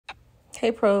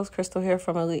Hey pros, Crystal here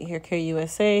from Elite Hair Care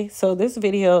USA. So this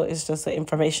video is just an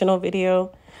informational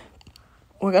video.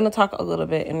 We're going to talk a little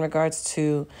bit in regards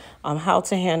to how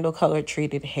to handle color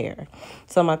treated hair.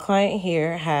 So my client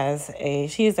here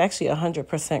she is actually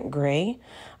 100% gray.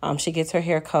 She gets her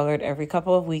hair colored every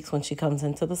couple of weeks when she comes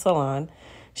into the salon.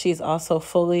 She's also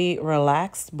fully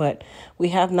relaxed, but we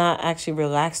have not actually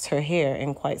relaxed her hair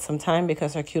in quite some time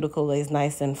because her cuticle lays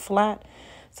nice and flat.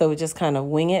 So we just kind of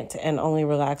wing it and only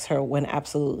relax her when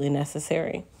absolutely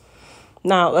necessary.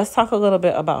 Now, let's talk a little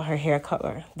bit about her hair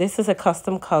color. This is a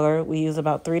custom color. We use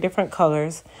about 3 different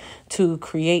colors to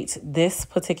create this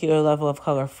particular level of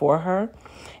color for her.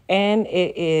 And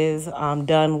it is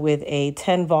done with a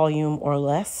 10 volume or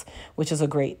less, which is a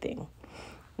great thing.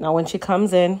 Now, when she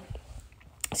comes in,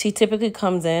 she typically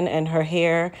comes in and her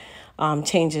hair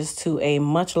changes to a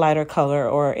much lighter color,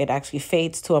 or it actually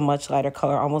fades to a much lighter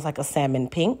color, almost like a salmon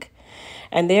pink.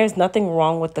 And there's nothing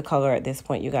wrong with the color at this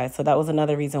point, you guys. So that was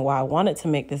another reason why I wanted to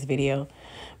make this video,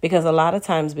 because a lot of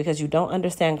times, because you don't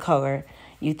understand color,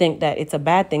 you think that it's a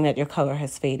bad thing that your color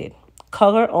has faded.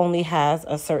 Color only has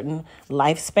a certain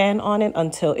lifespan on it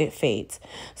until it fades.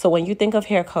 So when you think of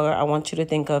hair color, I want you to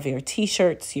think of your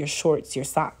t-shirts, your shorts, your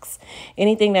socks,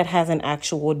 anything that has an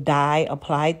actual dye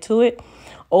applied to it.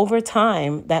 Over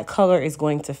time, that color is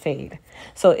going to fade.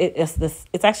 So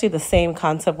it's actually the same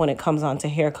concept when it comes on to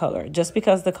hair color. Just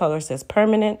because the color says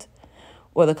permanent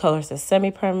or the color says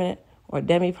semi-permanent or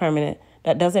demi-permanent,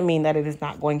 that doesn't mean that it is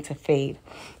not going to fade.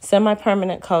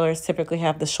 Semi-permanent colors typically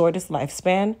have the shortest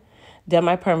lifespan.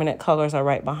 Demi-permanent colors are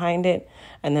right behind it,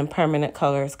 and then permanent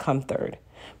colors come third.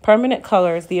 Permanent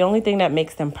colors, the only thing that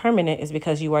makes them permanent is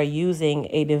because you are using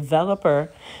a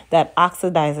developer that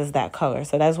oxidizes that color.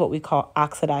 So that's what we call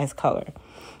oxidized color.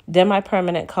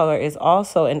 Demi-permanent color is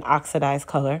also an oxidized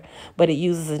color, but it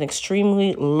uses an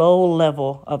extremely low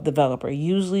level of developer,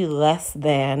 usually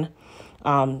typically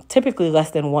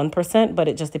less than 1%, but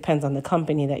it just depends on the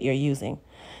company that you're using.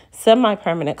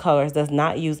 Semi-permanent colors does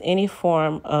not use any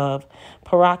form of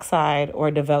peroxide or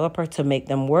developer to make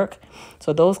them work.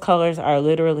 So those colors are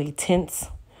literally tints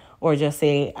or just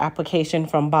a application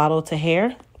from bottle to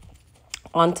hair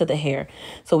onto the hair.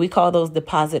 So we call those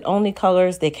deposit only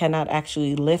colors. They cannot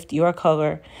actually lift your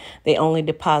color. They only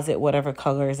deposit whatever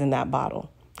color is in that bottle.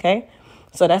 Okay,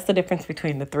 so that's the difference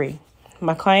between the 3.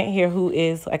 My client here, who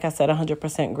is, like I said,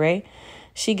 100% gray,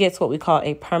 she gets what we call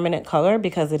a permanent color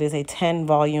because it is a 10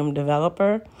 volume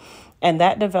developer. And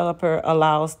that developer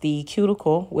allows the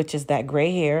cuticle, which is that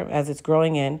gray hair as it's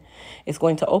growing in, it's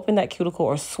going to open that cuticle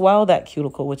or swell that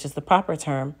cuticle, which is the proper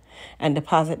term, and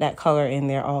deposit that color in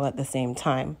there all at the same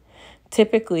time.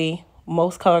 Typically,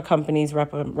 most color companies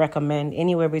recommend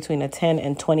anywhere between a 10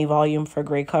 and 20 volume for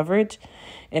gray coverage.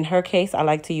 In her case, I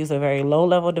like to use a very low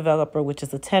level developer, which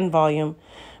is a 10 volume,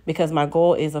 because my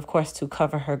goal is, of course, to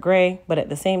cover her gray. But at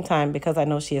the same time, because I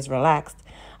know she is relaxed,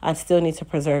 I still need to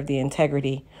preserve the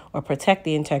integrity or protect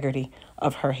the integrity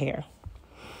of her hair.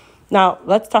 Now,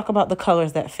 let's talk about the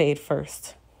colors that fade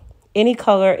first. Any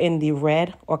color in the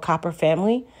red or copper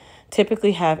family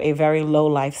typically have a very low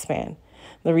lifespan.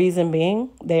 The reason being,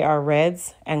 they are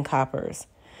reds and coppers.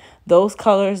 Those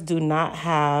colors do not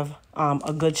have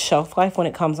a good shelf life when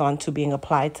it comes on to being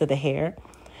applied to the hair.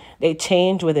 They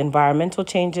change with environmental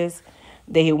changes.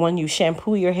 When you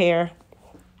shampoo your hair,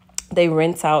 they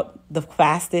rinse out the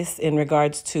fastest in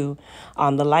regards to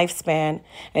the lifespan.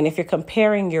 And if you're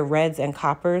comparing your reds and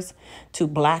coppers to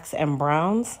blacks and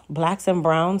browns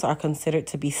are considered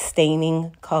to be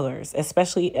staining colors,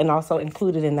 especially and also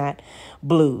included in that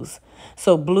blues.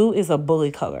 So blue is a bully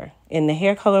color. In the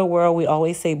hair color world, we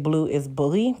always say blue is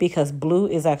bully because blue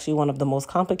is actually one of the most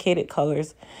complicated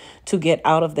colors to get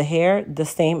out of the hair, the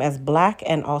same as black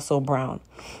and also brown.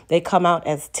 They come out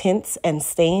as tints and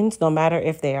stains, no matter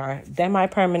if they are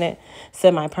demi-permanent,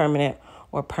 semi-permanent,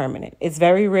 or permanent. It's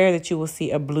very rare that you will see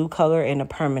a blue color in a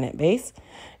permanent base.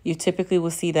 You typically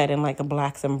will see that in like a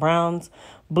blacks and browns.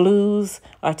 Blues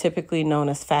are typically known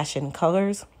as fashion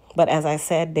colors. But as I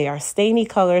said, they are stainy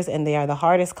colors and they are the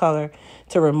hardest color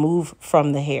to remove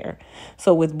from the hair.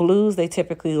 So with blues, they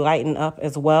typically lighten up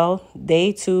as well.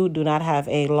 They too do not have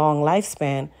a long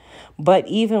lifespan, but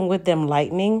even with them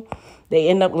lightening, they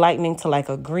end up lightening to like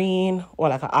a green or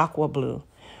like an aqua blue.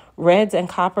 Reds and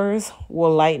coppers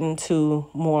will lighten to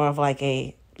more of like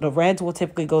the reds will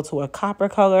typically go to a copper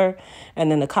color,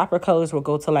 and then the copper colors will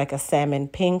go to like a salmon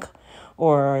pink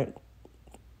or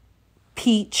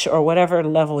peach or whatever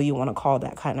level you want to call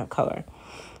that kind of color.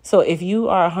 So if you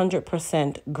are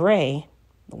 100% gray,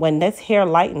 when this hair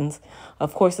lightens,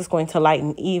 of course, it's going to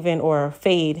lighten even or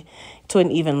fade to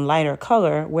an even lighter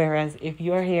color. Whereas if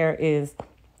your hair is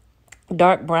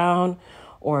dark brown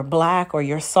or black or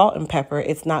your salt and pepper,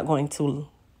 it's not going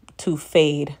to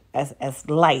fade as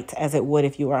light as it would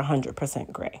if you were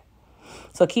 100% gray.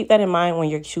 So keep that in mind when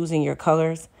you're choosing your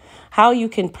colors. How you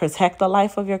can protect the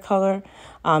life of your color.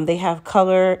 They have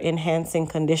color enhancing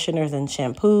conditioners and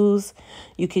shampoos.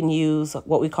 You can use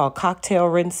what we call cocktail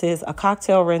rinses. A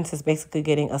cocktail rinse is basically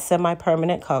getting a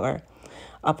semi-permanent color,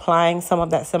 applying some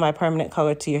of that semi-permanent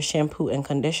color to your shampoo and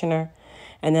conditioner,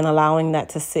 and then allowing that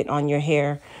to sit on your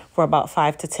hair for about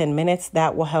 5 to 10 minutes.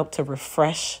 That will help to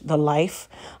refresh the life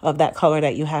of that color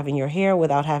that you have in your hair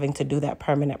without having to do that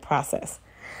permanent process.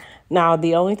 Now,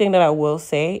 the only thing that I will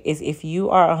say is if you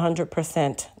are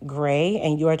 100% gray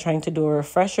and you are trying to do a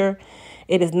refresher,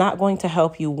 it is not going to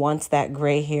help you once that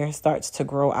gray hair starts to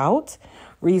grow out.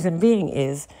 Reason being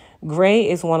is gray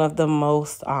is one of the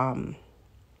most,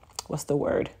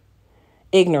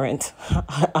 ignorant.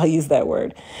 I'll use that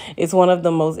word. It's one of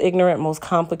the most ignorant, most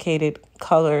complicated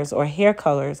colors or hair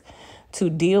colors to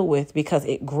deal with because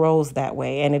it grows that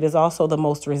way. And it is also the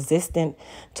most resistant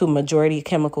to majority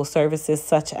chemical services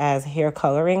such as hair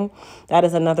coloring. That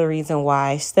is another reason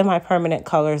why semi-permanent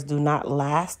colors do not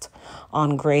last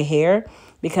on gray hair,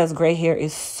 because gray hair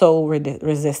is so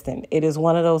resistant. It is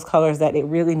one of those colors that it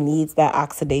really needs that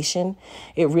oxidation.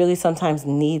 It really sometimes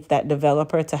needs that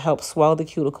developer to help swell the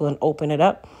cuticle and open it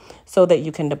up so that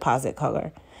you can deposit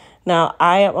color. Now,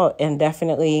 I am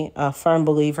definitely a firm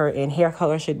believer in hair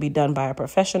color should be done by a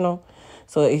professional.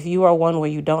 So if you are one where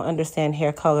you don't understand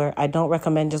hair color, I don't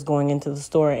recommend just going into the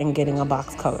store and getting a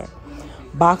box color.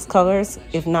 Box colors,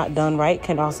 if not done right,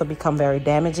 can also become very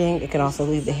damaging. It can also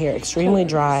leave the hair extremely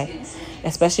dry,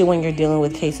 especially when you're dealing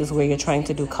with cases where you're trying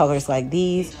to do colors like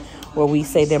these, where we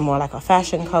say they're more like a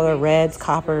fashion color, reds,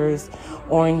 coppers,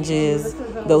 oranges,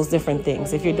 those different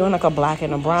things. If you're doing like a black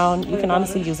and a brown, you can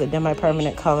honestly use a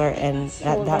demi-permanent color, and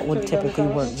that would typically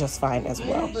work just fine as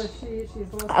well.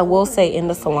 I will say in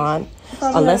the salon,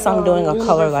 unless I'm doing a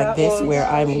color like this where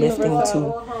I'm lifting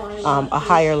to a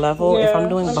higher level, if I'm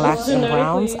doing blacks and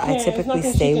browns, I typically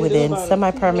stay within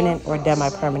semi-permanent or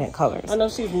demi-permanent colors.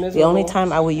 The only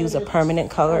time I will use a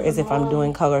permanent color is if I'm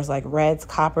doing colors like reds,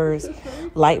 coppers,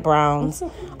 light browns,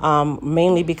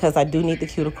 mainly because I do need the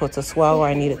cuticle to swell or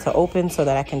I need it to open so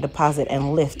that I can deposit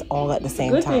and lift all at the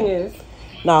same time.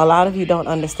 Now, a lot of you don't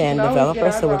understand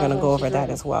developers, so we're going to go over that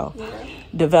as well.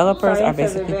 Developers are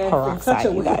basically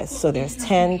peroxide, you guys. So there's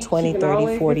 10, 20,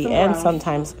 30, 40, and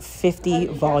sometimes 50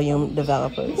 volume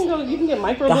developers.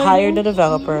 The higher the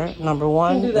developer, number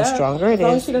one, the stronger it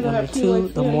is. Number two,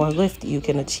 the more lift you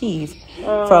can achieve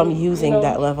from using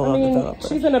that level of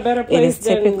developer. It is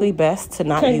typically best to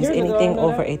not use anything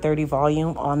over a 30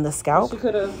 volume on the scalp.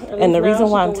 And the reason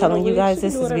why I'm telling you guys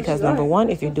this is because, number one,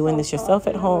 if you're doing this yourself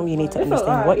at home, you need to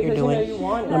understand what you're doing.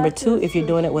 Number two, if you're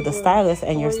doing it with a stylist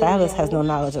and your stylist has no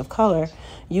knowledge of color,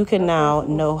 you can now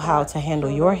know how to handle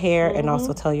your hair and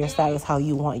also tell your stylist how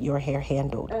you want your hair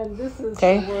handled.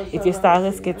 Okay? If your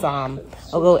stylist gets a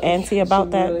little antsy about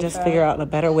that, just figure out a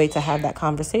better way to have that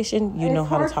conversation. You know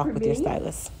how to talk with your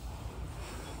stylist.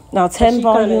 Now, 10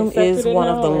 volume is one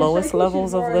of the lowest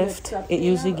levels of lift. It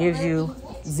usually gives you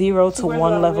 0 to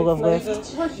 1 level of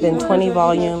lift. Then 20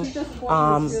 volume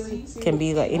can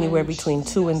be like anywhere between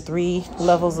 2 and 3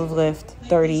 levels of lift.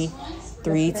 30,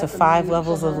 3 to 5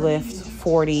 levels of lift.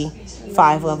 40,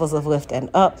 5 levels of lift and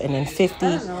up. And then 50,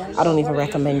 I don't even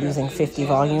recommend using 50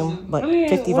 volume, but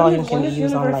 50 volume can be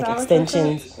used on like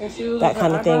extensions, that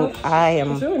kind of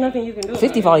thing.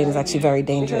 50 volume is actually very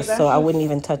dangerous, so I wouldn't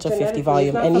even touch a 50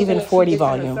 volume. And even 40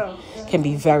 volume can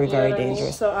be very, very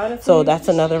dangerous. So that's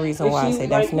another reason why I say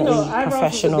definitely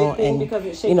professional and,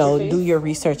 do your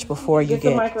research before you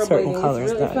get certain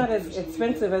colors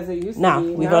done. Now,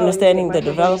 we've understanding the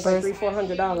developers.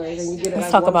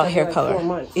 Let's talk about hair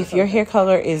color. If your hair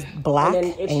color is black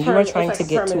and you are trying to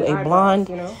get to a blonde,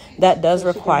 that does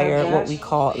require what we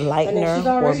call lightener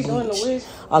or bleach.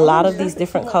 A lot of these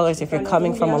different colors, if you're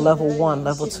coming from a level 1,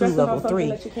 level 2, level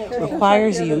 3,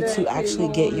 requires you to actually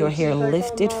get your hair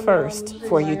lifted first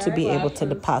for you to be able to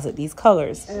deposit these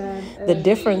colors. The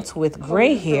difference with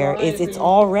gray hair is it's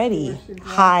already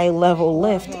high level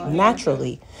lift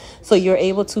naturally. So you're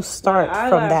able to start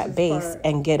from that base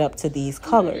and get up to these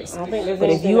colors. But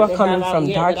if you are coming from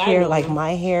dark hair like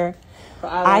my hair,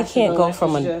 I can't go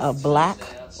from a black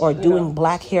or doing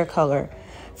black hair color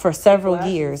for several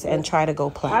years and try to go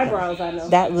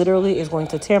platinum. That literally is going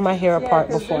to tear my hair apart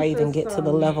before I even get to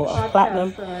the level of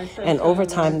platinum, and over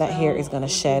time that hair is going to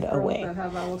shed away.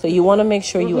 So you want to make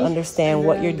sure you understand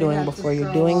what you're doing before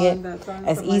you're doing it.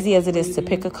 As easy as it is to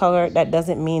pick a color, that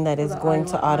doesn't mean that it's going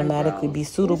to automatically be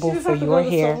suitable for your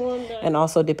hair And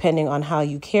also depending on how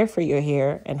you care for your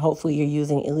hair, and hopefully you're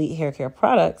using Elite Hair Care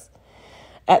products,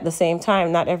 at the same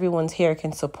time, not everyone's hair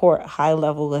can support high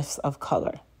level lifts of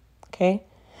color. Okay.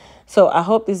 So I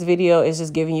hope this video is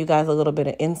just giving you guys a little bit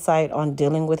of insight on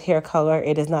dealing with hair color.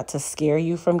 It is not to scare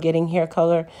you from getting hair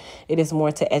color. It is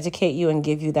more to educate you and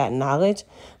give you that knowledge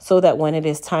so that when it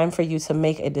is time for you to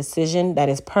make a decision that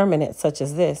is permanent, such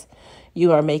as this,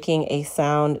 you are making a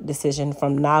sound decision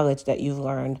from knowledge that you've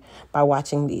learned by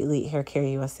watching the Elite Hair Care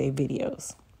USA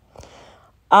videos.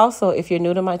 Also, if you're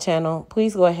new to my channel,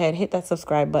 please go ahead, hit that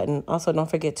subscribe button. Also, don't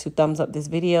forget to thumbs up this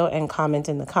video and comment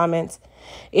in the comments.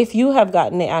 If you have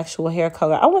gotten the actual hair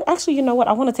color, actually, you know what?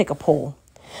 I want to take a poll.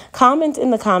 Comment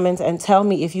in the comments and tell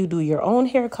me if you do your own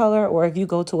hair color or if you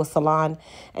go to a salon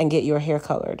and get your hair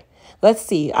colored. Let's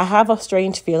see. I have a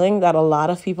strange feeling that a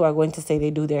lot of people are going to say they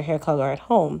do their hair color at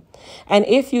home. And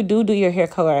if you do your hair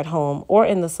color at home or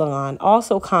in the salon,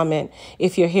 also comment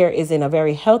if your hair is in a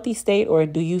very healthy state or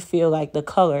do you feel like the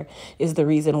color is the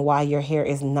reason why your hair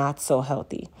is not so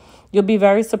healthy. You'll be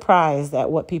very surprised at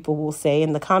what people will say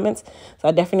in the comments. So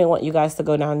I definitely want you guys to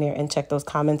go down there and check those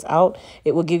comments out.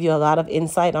 It will give you a lot of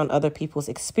insight on other people's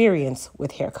experience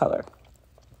with hair color.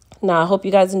 Now, I hope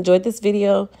you guys enjoyed this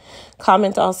video.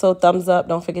 Comment also, thumbs up.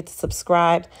 Don't forget to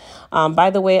subscribe.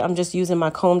 By the way, I'm just using my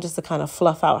comb just to kind of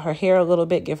fluff out her hair a little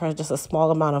bit, give her just a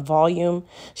small amount of volume.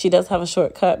 She does have a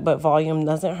shortcut, but volume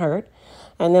doesn't hurt.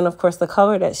 And then, of course, the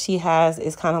color that she has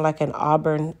is kind of like an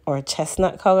auburn or a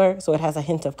chestnut color. So it has a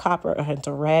hint of copper, a hint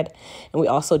of red. And we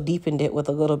also deepened it with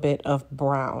a little bit of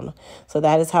brown. So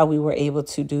that is how we were able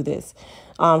to do this.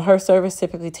 Her service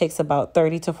typically takes about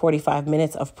 30 to 45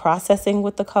 minutes of processing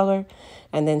with the color.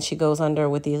 And then she goes under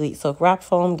with the Elite Silk Wrap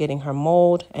Foam, getting her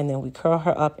mold. And then we curl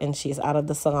her up and she's out of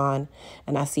the salon.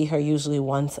 And I see her usually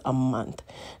once a month.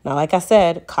 Now, like I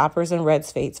said, coppers and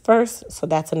reds fades first. So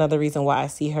that's another reason why I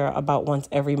see her about once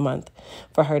every month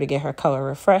for her to get her color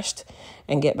refreshed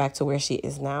and get back to where she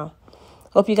is now.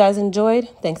 Hope you guys enjoyed.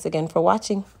 Thanks again for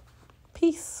watching.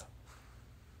 Peace.